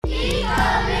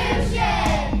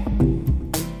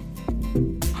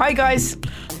Hi guys,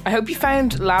 I hope you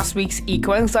found last week's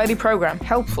Eco-Anxiety programme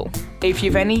helpful. If you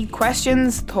have any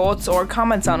questions, thoughts or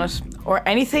comments on it, or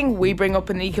anything we bring up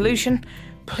in Ecolution,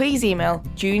 please email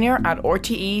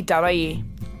junior@rte.ie.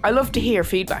 I love to hear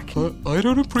feedback. I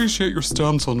don't appreciate your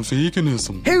stance on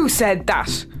veganism. Who said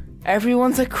that?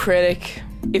 Everyone's a critic.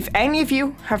 If any of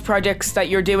you have projects that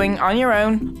you're doing on your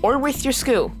own or with your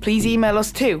school, please email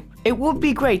us too. It would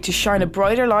be great to shine a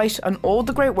brighter light on all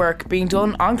the great work being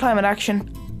done on climate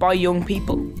action by young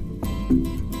people.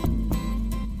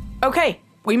 Okay,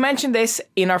 we mentioned this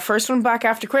in our first one back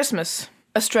after Christmas.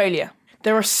 Australia.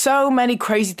 There are so many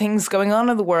crazy things going on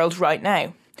in the world right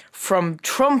now. From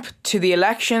Trump to the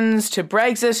elections to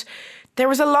Brexit, there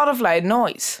was a lot of loud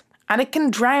noise. And it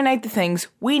can drown out the things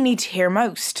we need to hear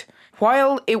most.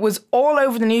 While it was all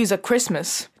over the news at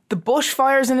Christmas, the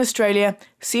bushfires in Australia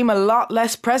seem a lot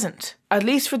less present, at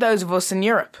least for those of us in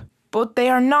Europe. But they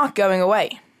are not going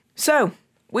away. So,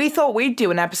 we thought we'd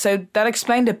do an episode that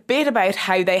explained a bit about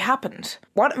how they happened,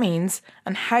 what it means,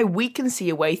 and how we can see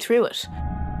a way through it.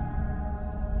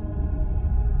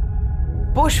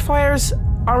 Bushfires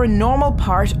are a normal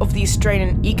part of the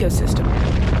Australian ecosystem.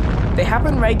 They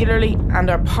happen regularly and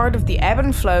are part of the ebb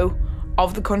and flow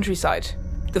of the countryside.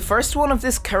 The first one of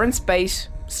this current spate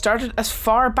started as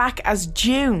far back as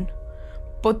June.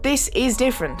 But this is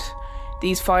different.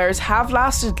 These fires have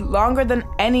lasted longer than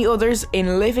any others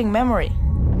in living memory.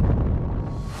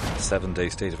 A 7-day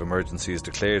state of emergency is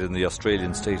declared in the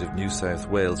Australian state of New South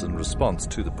Wales in response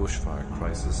to the bushfire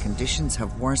crisis. Conditions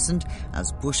have worsened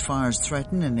as bushfires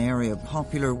threaten an area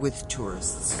popular with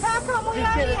tourists. How come we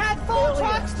only had 4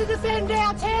 trucks to defend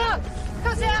our town?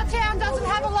 Because our town doesn't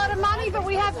have a lot of money, but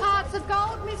we have hearts of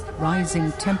gold, Mr.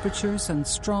 Rising temperatures and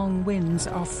strong winds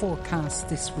are forecast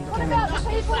this weekend. What about the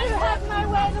people who have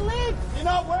nowhere to live? You're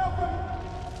not welcome.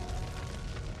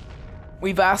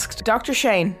 We've asked Dr.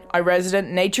 Shane, our resident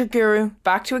nature guru,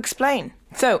 back to explain.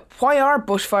 So, why are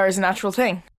bushfires a natural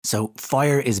thing? So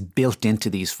fire is built into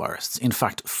these forests. In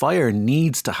fact, fire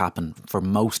needs to happen for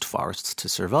most forests to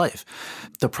survive.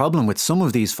 The problem with some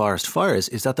of these forest fires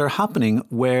is that they're happening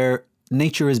where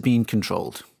nature is being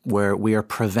controlled, where we are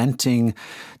preventing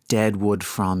dead wood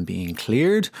from being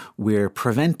cleared. We're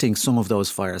preventing some of those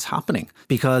fires happening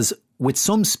because with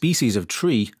some species of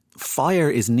tree, fire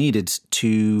is needed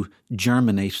to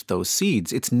germinate those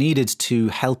seeds. It's needed to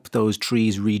help those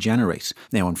trees regenerate.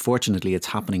 Now, unfortunately, it's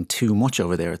happening too much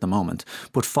over there at the moment.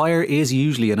 But fire is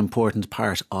usually an important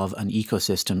part of an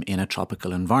ecosystem in a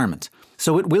tropical environment.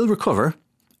 So it will recover.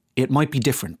 It might be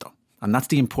different, though. And that's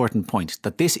the important point,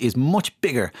 that this is much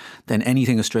bigger than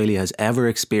anything Australia has ever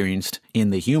experienced in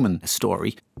the human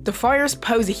story. The fires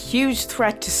pose a huge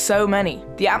threat to so many.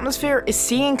 The atmosphere is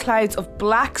seeing clouds of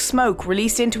black smoke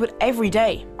released into it every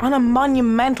day, on a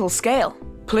monumental scale.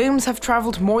 Plumes have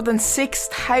travelled more than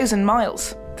 6,000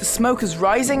 miles. The smoke is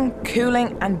rising,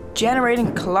 cooling and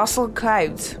generating colossal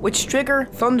clouds, which trigger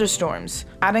thunderstorms,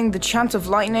 adding the chance of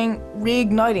lightning,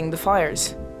 reigniting the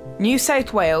fires. New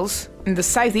South Wales, in the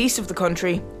southeast of the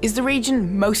country, is the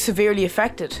region most severely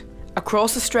affected.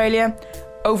 Across Australia,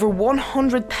 over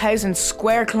 100,000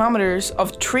 square kilometres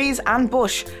of trees and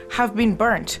bush have been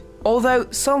burnt, although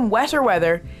some wetter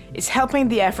weather is helping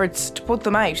the efforts to put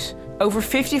them out. Over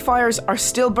 50 fires are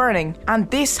still burning, and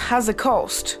this has a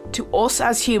cost to us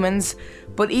as humans,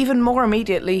 but even more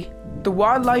immediately, the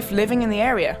wildlife living in the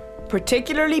area,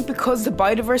 particularly because the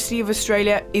biodiversity of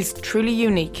Australia is truly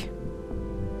unique.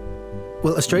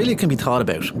 Well, Australia can be thought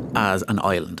about as an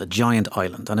island, a giant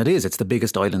island, and it is. It's the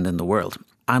biggest island in the world.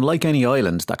 And like any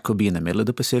island that could be in the middle of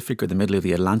the Pacific or the middle of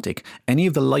the Atlantic, any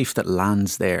of the life that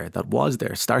lands there, that was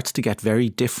there, starts to get very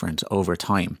different over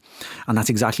time. And that's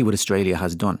exactly what Australia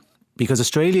has done. Because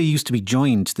Australia used to be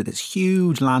joined to this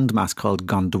huge landmass called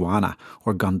Gondwana,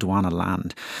 or Gondwana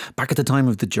land, back at the time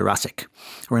of the Jurassic,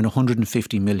 around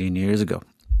 150 million years ago.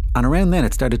 And around then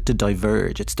it started to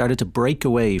diverge. It started to break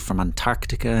away from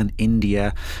Antarctica and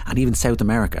India and even South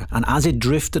America. And as it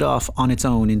drifted off on its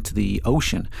own into the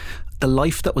ocean, the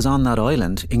life that was on that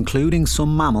island, including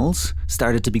some mammals,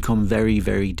 started to become very,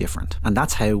 very different. And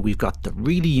that's how we've got the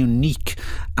really unique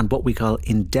and what we call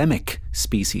endemic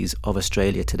species of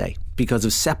Australia today, because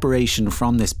of separation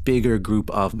from this bigger group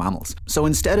of mammals. So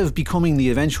instead of becoming the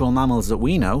eventual mammals that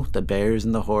we know, the bears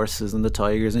and the horses and the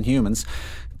tigers and humans,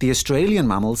 the Australian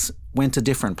mammals went a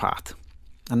different path.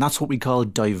 And that's what we call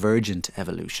divergent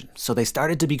evolution. So they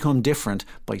started to become different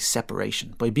by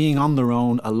separation, by being on their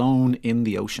own, alone in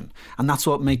the ocean. And that's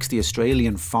what makes the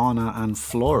Australian fauna and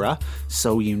flora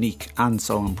so unique and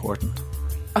so important.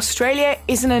 Australia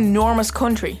is an enormous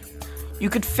country.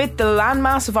 You could fit the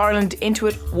landmass of Ireland into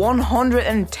it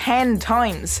 110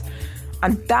 times.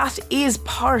 and that is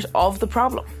part of the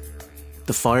problem.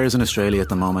 The fires in Australia at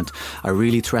the moment are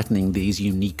really threatening these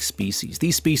unique species,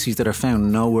 these species that are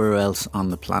found nowhere else on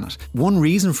the planet. One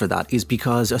reason for that is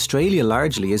because Australia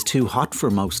largely is too hot for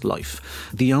most life.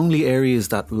 The only areas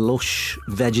that lush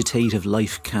vegetative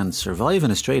life can survive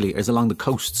in Australia is along the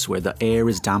coasts where the air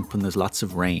is damp and there's lots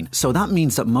of rain. So that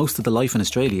means that most of the life in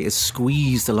Australia is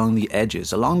squeezed along the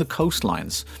edges, along the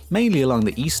coastlines, mainly along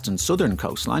the east and southern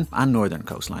coastline and northern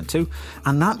coastline too.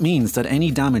 And that means that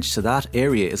any damage to that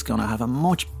area is going to have a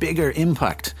much bigger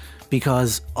impact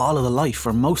because all of the life,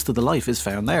 or most of the life, is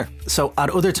found there. So at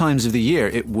other times of the year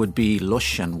it would be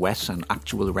lush and wet and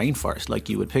actual rainforest like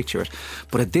you would picture it,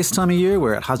 but at this time of year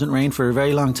where it hasn't rained for a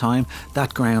very long time,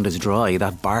 that ground is dry,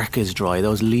 that bark is dry,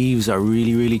 those leaves are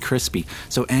really, really crispy,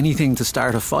 so anything to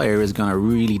start a fire is going to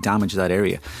really damage that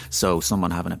area. So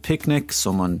someone having a picnic,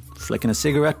 someone flicking a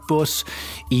cigarette butt,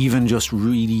 even just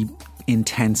really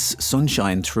intense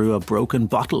sunshine through a broken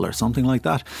bottle or something like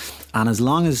that. And as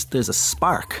long as there's a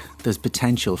spark, there's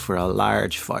potential for a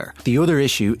large fire. The other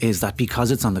issue is that because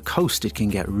it's on the coast, it can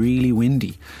get really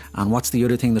windy. And what's the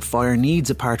other thing that fire needs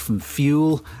apart from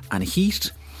fuel and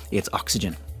heat? It's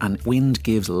oxygen. And wind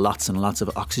gives lots and lots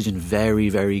of oxygen very,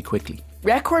 very quickly.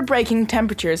 Record-breaking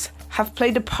temperatures have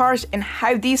played a part in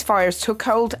how these fires took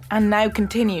hold and now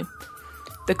continue.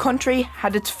 The country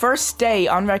had its first day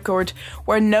on record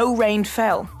where no rain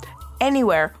fell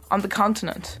anywhere on the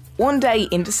continent. One day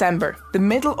in December, the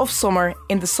middle of summer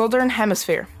in the southern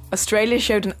hemisphere, Australia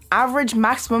showed an average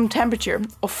maximum temperature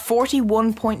of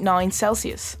 41.9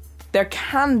 Celsius. There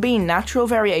can be natural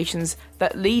variations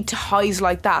that lead to highs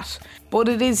like that, but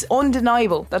it is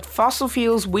undeniable that fossil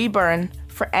fuels we burn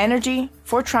for energy,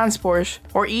 for transport,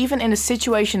 or even in a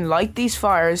situation like these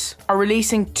fires, are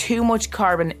releasing too much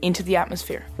carbon into the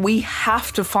atmosphere. We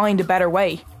have to find a better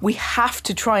way. We have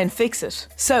to try and fix it.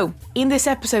 So, in this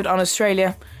episode on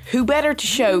Australia, who better to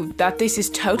show that this is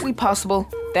totally possible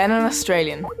than an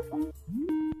Australian?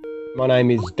 My name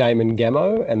is Damon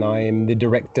Gamo, and I am the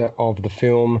director of the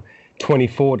film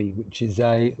 2040, which is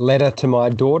a letter to my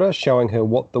daughter showing her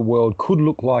what the world could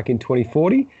look like in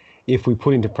 2040 if we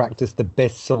put into practice the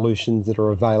best solutions that are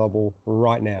available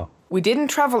right now. We didn't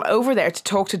travel over there to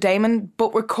talk to Damon,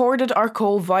 but recorded our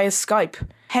call via Skype,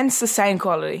 hence the sound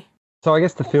quality. So I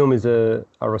guess the film is a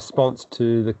response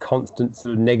to the constant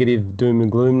sort of negative doom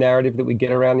and gloom narrative that we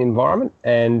get around the environment.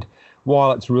 And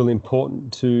while it's really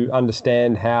important to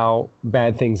understand how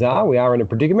bad things are, we are in a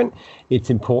predicament, it's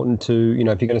important to, if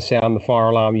you're going to sound the fire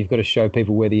alarm, you've got to show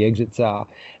people where the exits are.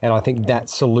 And I think that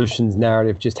solutions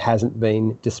narrative just hasn't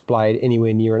been displayed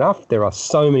anywhere near enough. There are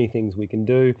so many things we can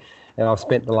do. And I've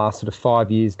spent the last sort of 5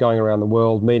 years going around the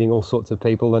world, meeting all sorts of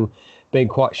people and being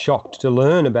quite shocked to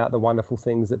learn about the wonderful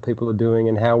things that people are doing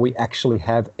and how we actually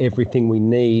have everything we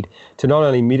need to not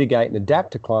only mitigate and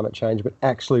adapt to climate change, but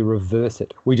actually reverse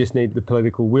it. We just need the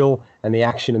political will and the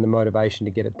action and the motivation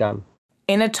to get it done.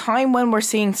 In a time when we're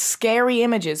seeing scary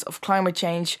images of climate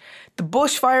change, the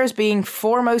bushfires being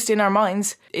foremost in our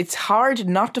minds, it's hard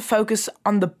not to focus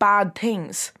on the bad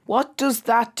things. What does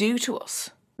that do to us?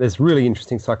 There's really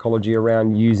interesting psychology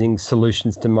around using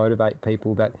solutions to motivate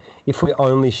people, that if we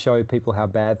only show people how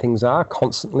bad things are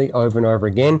constantly over and over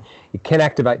again, it can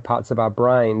activate parts of our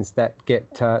brains that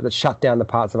that shut down the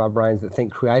parts of our brains that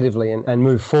think creatively and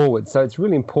move forward. So it's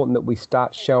really important that we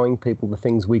start showing people the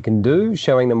things we can do,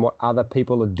 showing them what other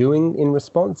people are doing in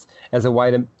response as a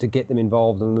way to get them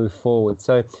involved and move forward.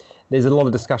 So there's a lot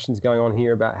of discussions going on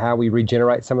here about how we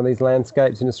regenerate some of these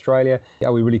landscapes in Australia.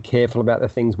 Are we really careful about the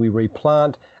things we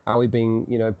replant? Are we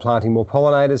planting more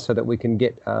pollinators so that we can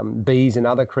get bees and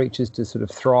other creatures to sort of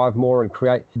thrive more and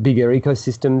create bigger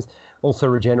ecosystems? Also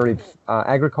regenerative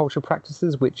agriculture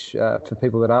practices, which for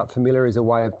people that aren't familiar is a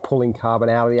way of pulling carbon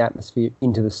out of the atmosphere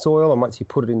into the soil. And once you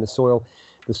put it in the soil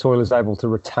is able to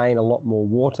retain a lot more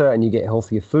water and you get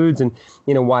healthier foods. And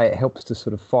in a way, it helps to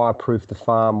sort of fireproof the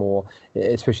farm, or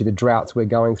especially the droughts we're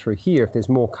going through here. If there's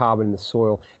more carbon in the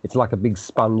soil, it's like a big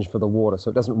sponge for the water. So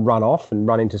it doesn't run off and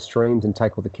run into streams and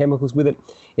take all the chemicals with it.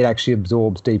 It actually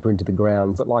absorbs deeper into the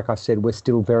ground. But like I said, we're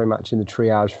still very much in the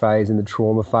triage phase and the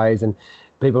trauma phase, and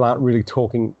people aren't really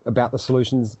talking about the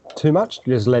solutions too much,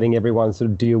 just letting everyone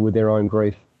sort of deal with their own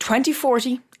grief.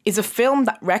 2040 is a film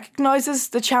that recognises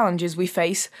the challenges we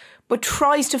face, but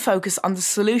tries to focus on the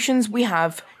solutions we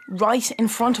have right in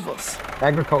front of us.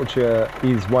 Agriculture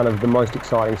is one of the most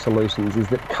exciting solutions, is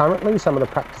that currently some of the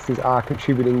practices are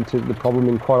contributing to the problem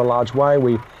in quite a large way.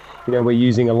 We We're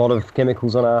using a lot of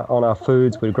chemicals on our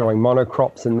foods. We're growing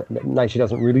monocrops, and nature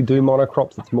doesn't really do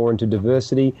monocrops. It's more into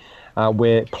diversity.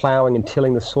 We're ploughing and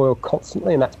tilling the soil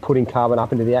constantly, and that's putting carbon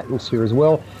up into the atmosphere as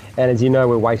well. And as you know,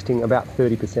 we're wasting about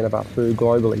 30% of our food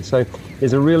globally. So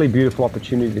there's a really beautiful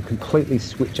opportunity to completely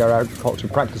switch our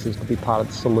agricultural practices to be part of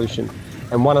the solution.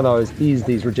 And one of those is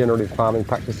these regenerative farming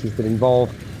practices that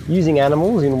involve using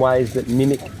animals in ways that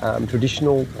mimic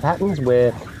traditional patterns,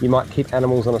 where you might keep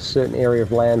animals on a certain area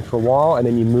of land for a while and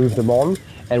then you move them on.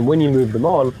 And when you move them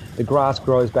on, the grass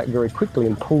grows back very quickly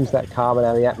and pulls that carbon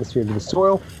out of the atmosphere into the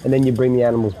soil, and then you bring the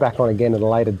animals back on again at a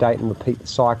later date and repeat the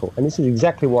cycle. And this is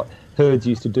exactly what herds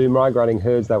used to do. Migrating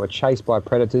herds, they were chased by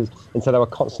predators, and so they were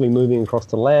constantly moving across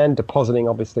the land, depositing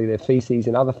obviously their feces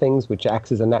and other things, which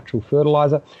acts as a natural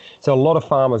fertilizer. So a lot of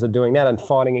farmers are doing that and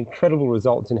finding incredible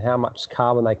results in how much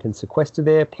carbon they can sequester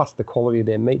there, plus the quality of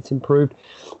their meat's improved.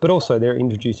 But also they're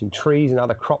introducing trees and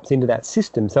other crops into that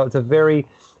system. So it's a very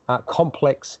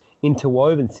complex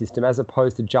interwoven system as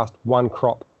opposed to just one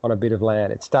crop on a bit of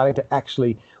land. It's starting to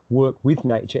actually work with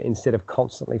nature instead of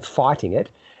constantly fighting it.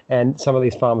 And some of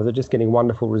these farmers are just getting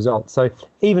wonderful results. So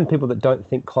even people that don't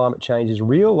think climate change is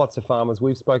real, lots of farmers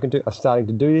we've spoken to are starting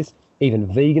to do this. Even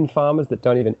vegan farmers that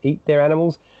don't even eat their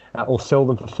animals or sell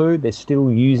them for food, they're still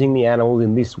using the animals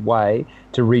in this way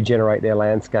to regenerate their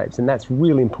landscapes. And that's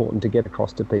really important to get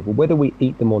across to people. Whether we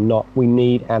eat them or not, we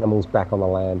need animals back on the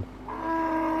land.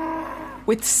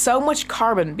 With so much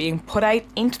carbon being put out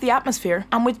into the atmosphere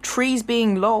and with trees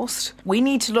being lost, we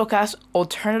need to look at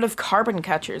alternative carbon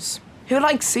catchers. Who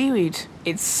likes seaweed?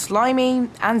 It's slimy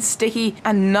and sticky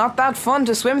and not that fun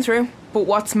to swim through. But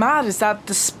what's mad is that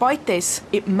despite this,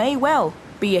 it may well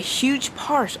be a huge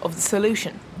part of the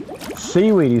solution.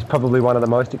 Seaweed is probably one of the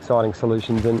most exciting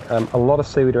solutions, and a lot of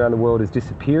seaweed around the world is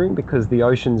disappearing because the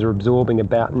oceans are absorbing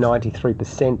about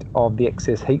 93% of the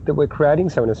excess heat that we're creating.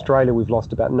 So in Australia, we've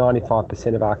lost about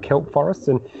 95% of our kelp forests,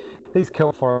 and these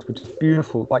kelp forests were just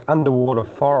beautiful, like underwater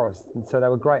forests, and so they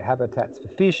were great habitats for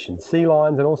fish and sea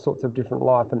lions and all sorts of different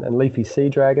life and leafy sea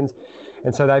dragons,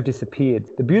 and so they've disappeared.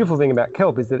 The beautiful thing about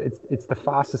kelp is that it's the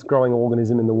fastest growing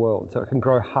organism in the world, so it can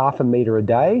grow 0.5 metre a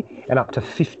day and up to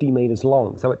 50 metres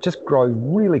long. So it just grows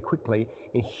really quickly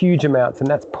in huge amounts, and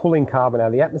that's pulling carbon out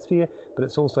of the atmosphere, but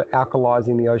it's also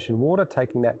alkalising the ocean water,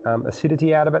 taking that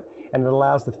acidity out of it, and it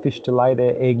allows the fish to lay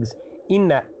their eggs in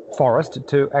that forest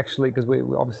to actually, because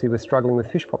we're struggling with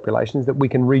fish populations, that we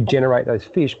can regenerate those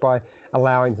fish by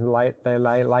allowing them to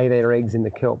lay their eggs in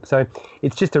the kelp. So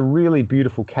it's just a really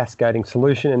beautiful cascading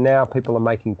solution, and now people are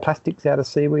making plastics out of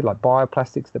seaweed, like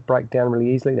bioplastics that break down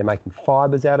really easily. They're making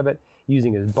fibres out of it,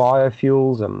 using it as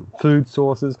biofuels and food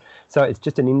sources. So it's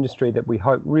just an industry that we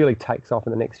hope really takes off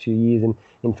in the next few years. And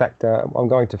in fact, I'm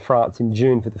going to France in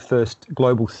June for the first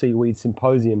global seaweed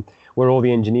symposium, where all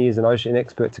the engineers and ocean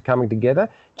experts are coming together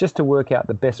just to work out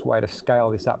the best way to scale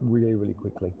this up really, really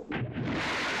quickly.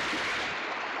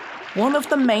 One of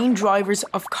the main drivers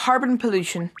of carbon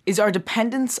pollution is our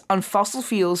dependence on fossil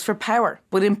fuels for power.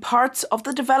 But in parts of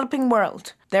the developing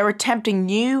world, they're attempting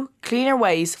new, cleaner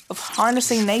ways of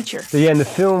harnessing nature. So in the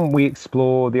film we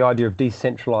explore the idea of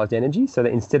decentralised energy, so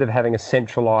that instead of having a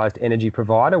centralised energy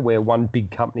provider where one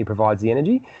big company provides the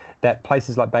energy, that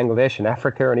places like Bangladesh and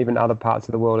Africa and even other parts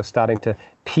of the world are starting to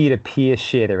peer-to-peer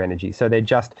share their energy. So they're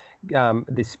just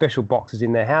these special boxes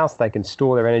in their house. They can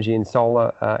store their energy in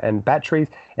solar and batteries,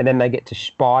 and then they get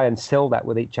to buy and sell that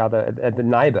with each other at the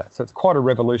neighbour. So it's quite a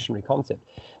revolutionary concept.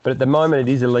 But at the moment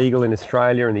it is illegal in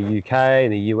Australia and the UK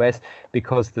and the US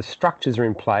because the structures are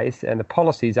in place and the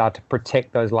policies are to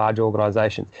protect those large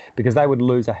organisations, because they would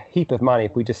lose a heap of money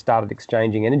if we just started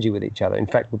exchanging energy with each other. In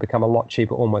fact, it would become a lot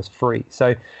cheaper, almost free.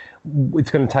 So it's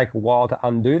going to take a while to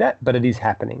undo that, but it is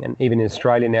happening. And even in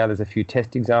Australia now, there's a few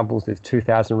test examples. There's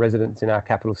 2,000 residents in our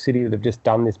capital city that have just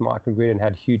done this microgrid and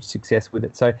had huge success with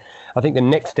it. So I think the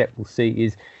next step we'll see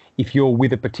is if you're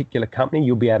with a particular company,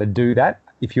 you'll be able to do that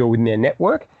if you're within their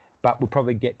network, but we'll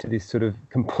probably get to this sort of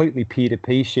completely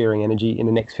peer-to-peer sharing energy in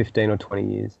the next 15 or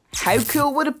 20 years. How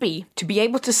cool would it be to be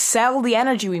able to sell the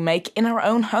energy we make in our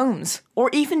own homes,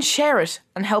 or even share it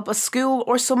and help a school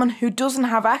or someone who doesn't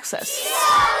have access?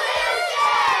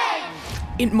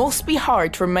 It must be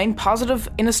hard to remain positive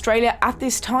in Australia at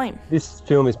this time. This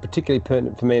film is particularly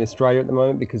pertinent for me in Australia at the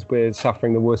moment because we're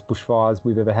suffering the worst bushfires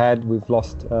we've ever had. We've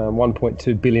lost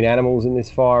 1.2 billion animals in this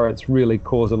fire. It's really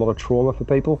caused a lot of trauma for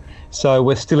people. So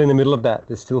we're still in the middle of that.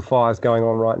 There's still fires going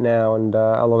on right now, and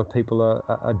a lot of people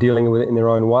are dealing with it in their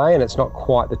own way, and it's not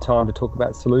quite the time to talk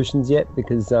about solutions yet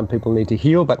because people need to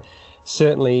heal. But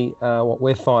certainly what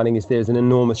we're finding is there's an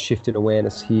enormous shift in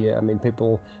awareness here. I mean,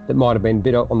 people that might have been a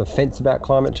bit on the fence about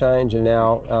climate change are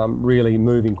now really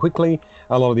moving quickly.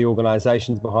 A lot of the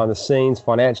organisations behind the scenes,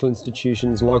 financial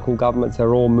institutions, local governments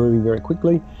are all moving very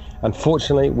quickly.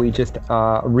 Unfortunately, we just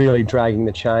are really dragging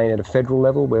the chain at a federal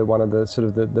level. We're one of the sort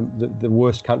of the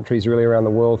worst countries really around the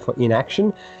world for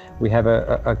inaction. We have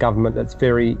a government that's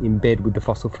very in bed with the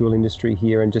fossil fuel industry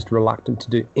here and just reluctant to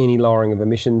do any lowering of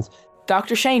emissions.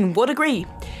 Dr. Shane would agree.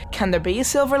 Can there be a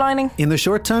silver lining? In the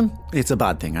short term, it's a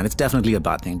bad thing, and it's definitely a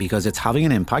bad thing because it's having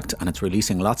an impact and it's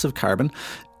releasing lots of carbon.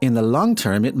 In the long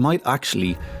term, it might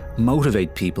actually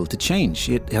motivate people to change.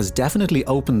 It has definitely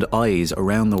opened eyes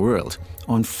around the world.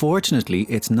 Unfortunately,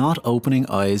 it's not opening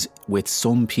eyes with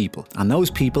some people, and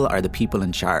those people are the people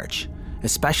in charge.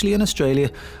 Especially in Australia,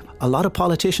 a lot of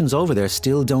politicians over there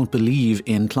still don't believe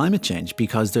in climate change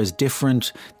because there's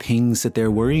different things that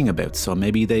they're worrying about. So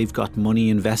maybe they've got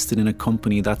money invested in a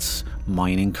company that's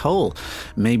mining coal.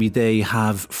 Maybe they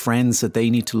have friends that they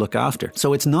need to look after.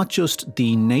 So it's not just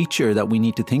the nature that we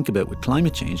need to think about with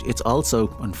climate change. It's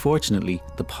also, unfortunately,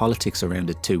 the politics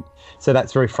around it too. So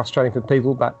that's very frustrating for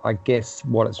people, but I guess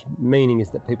what it's meaning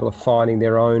is that people are finding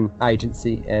their own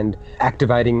agency and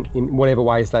activating in whatever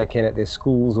ways they can at their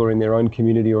schools or in their own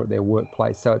community or at their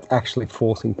workplace. So it's actually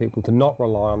forcing people to not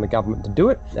rely on the government to do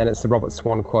it. And it's the Robert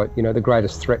Swan quote, you know, the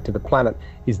greatest threat to the planet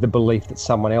is the belief that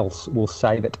someone else will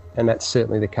save it. And that's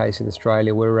certainly the case in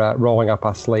Australia. We're rolling up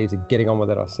our sleeves and getting on with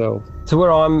it ourselves. So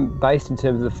where I'm based in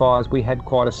terms of the fires, we had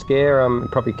quite a scare.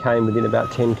 It probably came within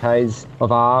about 10 k's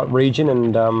of our region,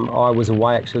 and I was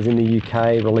away, actually. I was in the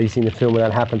UK releasing the film when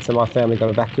that happened, so my family got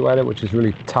evacuated, which was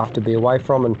really tough to be away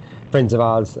from, and friends of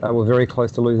ours were very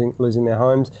close to losing their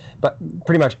homes. But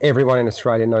pretty much everyone in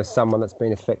Australia knows someone that's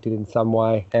been affected in some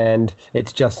way, and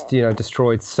it's just, you know,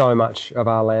 destroyed so much of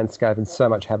our landscape and so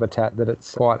much habitat that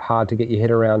it's quite hard to get your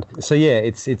head around. So yeah,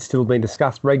 it's still being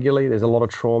discussed regularly. There's a lot of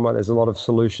trauma, there's a lot of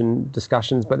solution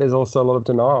discussions, but there's also a lot of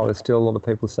denial. There's still a lot of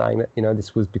people saying that, you know,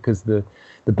 this was because the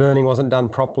burning wasn't done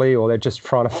properly, or they're just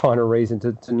trying to find a reason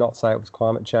to not say it was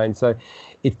climate change. So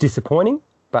it's disappointing,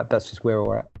 but that's just where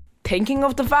we're at. Thinking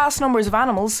of the vast numbers of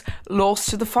animals lost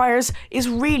to the fires is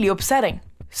really upsetting.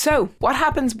 So, what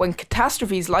happens when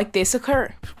catastrophes like this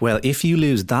occur? Well, if you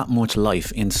lose that much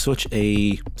life in such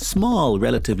a small,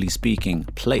 relatively speaking,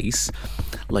 place,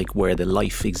 like where the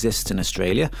life exists in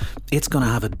Australia, it's going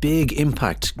to have a big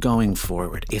impact going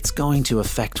forward. It's going to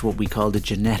affect what we call the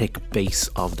genetic base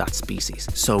of that species.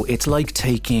 So it's like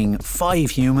taking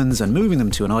 5 humans and moving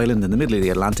them to an island in the middle of the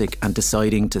Atlantic and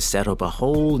deciding to set up a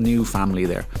whole new family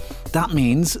there. That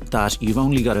means that you've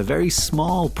only got a very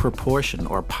small proportion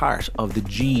or part of the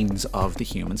genes of the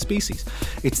human species.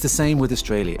 It's the same with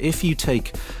Australia. If you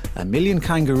take 1 million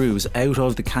kangaroos out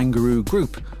of the kangaroo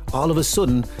group, all of a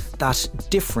sudden that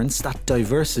difference, that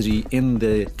diversity in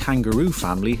the kangaroo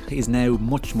family is now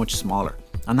much, much smaller.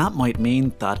 And that might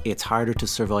mean that it's harder to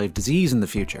survive disease in the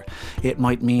future. It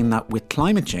might mean that with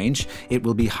climate change, it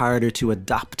will be harder to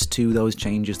adapt to those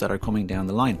changes that are coming down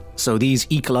the line. So these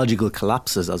ecological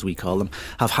collapses, as we call them,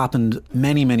 have happened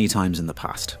many, many times in the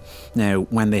past. Now,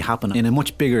 when they happen in a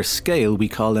much bigger scale, we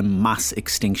call them mass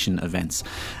extinction events.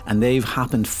 And they've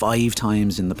happened 5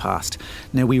 times in the past.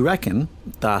 Now, we reckon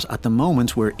that at the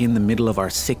moment we're in the middle of our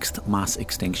 6th mass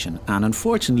extinction. And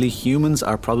unfortunately, humans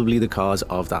are probably the cause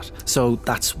of that. So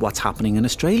that's what's happening in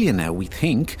Australia now. We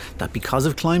think that because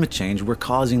of climate change, we're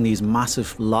causing these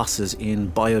massive losses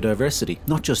in biodiversity,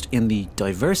 not just in the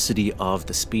diversity of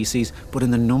the species, but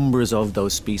in the numbers of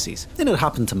those species. And it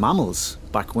happened to mammals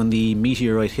back when the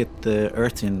meteorite hit the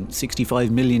Earth in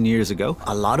 65 million years ago.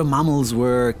 A lot of mammals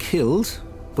were killed,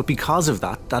 but because of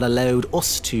that, that allowed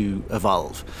us to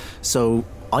evolve. So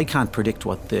I can't predict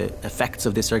what the effects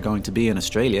of this are going to be in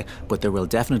Australia, but there will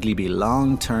definitely be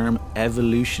long-term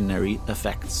evolutionary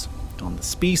effects on the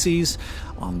species,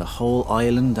 on the whole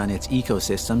island and its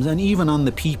ecosystems, and even on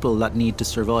the people that need to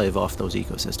survive off those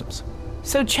ecosystems.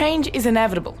 So change is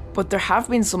inevitable, but there have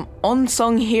been some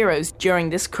unsung heroes during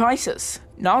this crisis.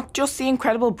 Not just the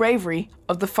incredible bravery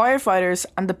of the firefighters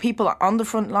and the people on the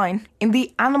front line, in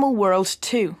the animal world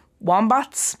too.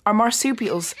 Wombats are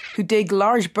marsupials who dig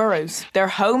large burrows. Their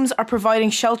homes are providing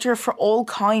shelter for all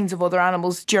kinds of other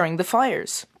animals during the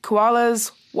fires. Koalas,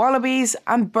 wallabies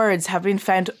and birds have been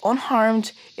found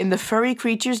unharmed in the furry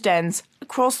creatures' dens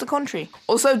across the country.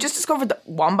 Also, just discovered that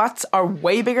wombats are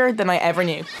way bigger than I ever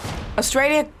knew.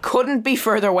 Australia couldn't be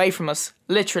further away from us,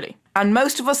 literally. And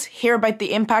most of us hear about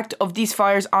the impact of these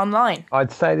fires online.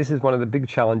 I'd say this is one of the big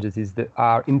challenges, is that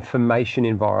our information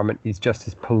environment is just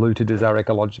as polluted as our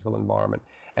ecological environment.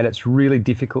 And it's really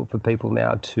difficult for people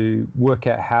now to work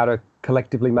out how to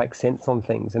collectively make sense on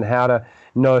things and how to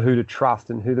know who to trust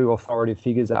and who the authoritative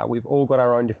figures are. We've all got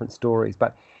our own different stories,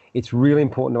 but it's really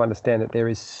important to understand that there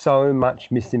is so much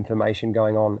misinformation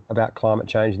going on about climate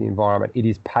change and the environment. It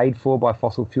is paid for by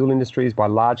fossil fuel industries, by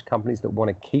large companies that want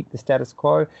to keep the status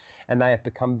quo, and they have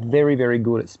become very, very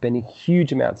good at spending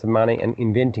huge amounts of money and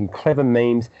inventing clever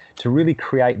memes to really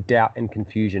create doubt and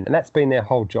confusion. And that's been their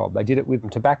whole job. They did it with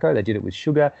tobacco, they did it with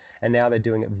sugar, and now they're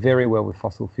doing it very well with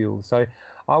fossil fuels. So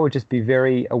I would just be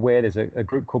very aware. There's a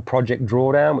group called Project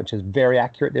Drawdown, which is very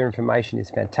accurate. Their information is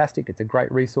fantastic. It's a great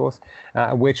resource.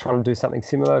 We're trying to do something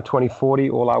similar. 2040,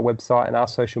 all our website and our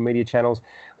social media channels,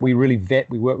 we really vet,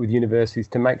 we work with universities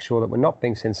to make sure that we're not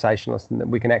being sensationalist and that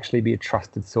we can actually be a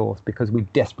trusted source, because we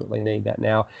desperately need that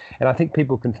now. And I think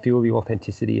people can feel the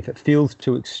authenticity. If it feels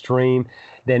too extreme,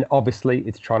 then obviously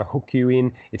it's trying to hook you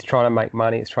in, it's trying to make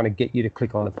money, it's trying to get you to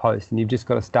click on the post. And you've just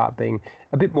got to start being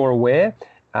a bit more aware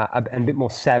and a bit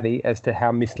more savvy as to how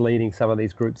misleading some of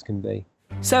these groups can be.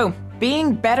 So,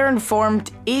 being better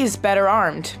informed is better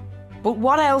armed. But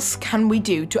what else can we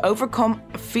do to overcome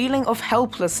a feeling of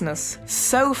helplessness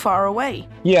so far away?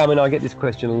 Yeah, I mean, I get this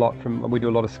question a lot we do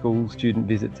a lot of school student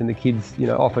visits, and the kids,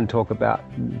 often talk about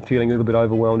feeling a little bit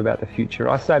overwhelmed about the future.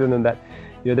 I say to them that,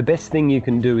 the best thing you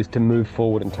can do is to move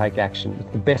forward and take action.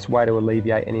 It's the best way to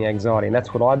alleviate any anxiety, and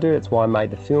that's what I do. That's why I made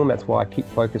the film. That's why I keep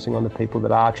focusing on the people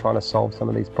that are trying to solve some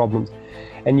of these problems.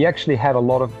 And you actually have a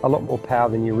lot more power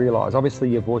than you realise. Obviously,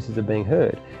 your voices are being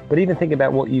heard, but even think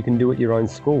about what you can do at your own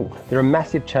school. There are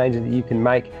massive changes that you can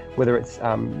make, whether it's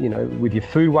with your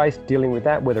food waste, dealing with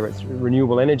that, whether it's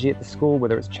renewable energy at the school,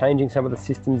 whether it's changing some of the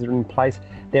systems that are in place.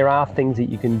 There are things that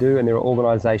you can do, and there are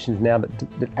organisations now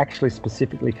that actually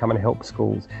specifically come and help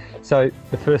schools. So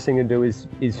the first thing to do is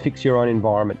fix your own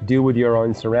environment, deal with your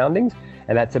own surroundings,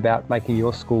 and that's about making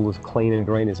your school as clean and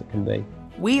green as it can be.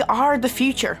 We are the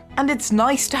future, and it's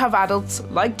nice to have adults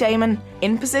like Damon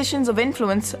in positions of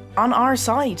influence on our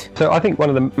side. So I think one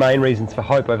of the main reasons for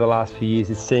hope over the last few years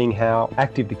is seeing how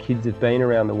active the kids have been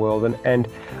around the world, and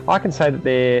I can say that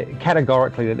they're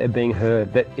being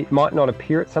heard, that it might not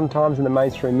appear it sometimes in the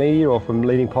mainstream media or from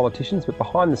leading politicians, but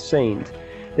behind the scenes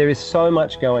there is so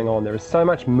much going on. There is so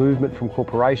much movement from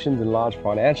corporations and large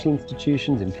financial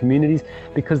institutions and communities,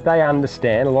 because they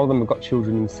understand, a lot of them have got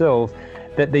children themselves,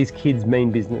 that these kids mean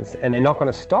business, and they're not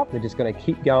going to stop. They're just going to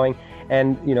keep going.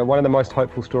 And one of the most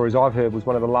hopeful stories I've heard was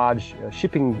one of the large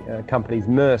shipping companies,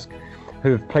 Maersk,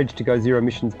 who have pledged to go zero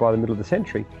emissions by the middle of the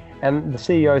century. And the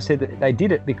CEO said that they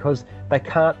did it because they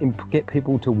can't get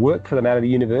people to work for them out of the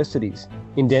universities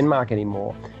in Denmark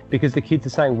anymore, because the kids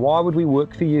are saying, why would we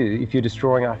work for you if you're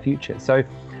destroying our future? So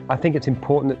I think it's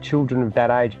important that children of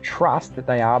that age trust that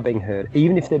they are being heard.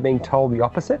 Even if they're being told the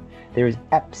opposite, there is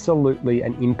absolutely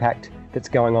an impact that's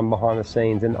going on behind the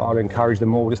scenes, and I'd encourage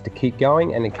them all just to keep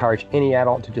going, and encourage any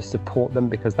adult to just support them,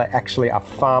 because they actually are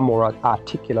far more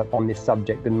articulate on this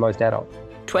subject than most adults.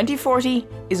 2040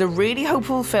 is a really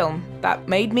hopeful film that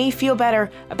made me feel better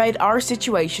about our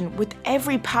situation with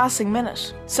every passing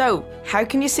minute. So, how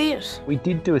can you see it? We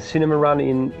did do a cinema run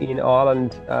in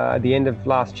Ireland at the end of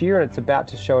last year, and it's about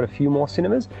to show at a few more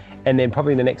cinemas. And then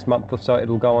probably in the next month or so,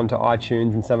 it'll go onto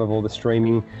iTunes and some of all the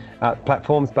streaming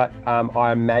platforms. But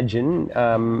I imagine,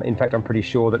 in fact, I'm pretty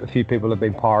sure that a few people have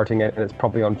been pirating it, and it's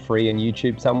probably on free on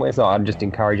YouTube somewhere. So I'd just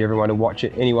encourage everyone to watch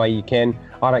it any way you can.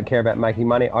 I don't care about making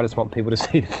money. I just want people to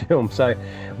see the film. So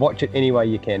watch it any way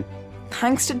you can.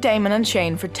 Thanks to Damon and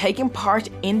Shane for taking part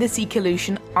in this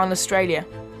ecolution on Australia.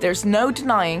 There's no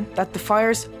denying that the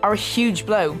fires are a huge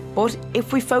blow, but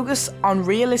if we focus on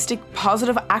realistic,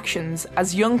 positive actions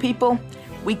as young people,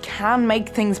 we can make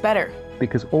things better.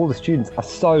 Because all the students are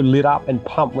so lit up and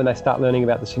pumped when they start learning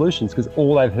about the solutions, because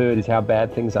all they've heard is how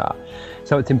bad things are.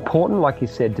 So it's important, like you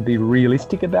said, to be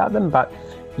realistic about them, but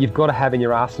you've got to have in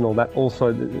your arsenal that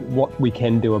also what we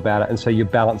can do about it, and so you're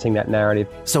balancing that narrative.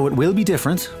 So it will be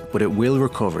different, but it will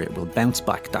recover, it will bounce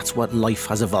back. That's what life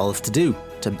has evolved to do,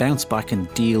 to bounce back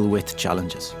and deal with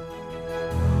challenges.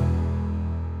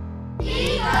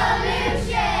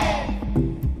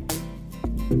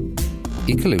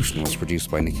 Ecolution was produced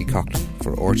by Nicky Coughlin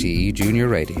for RTE Junior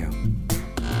Radio.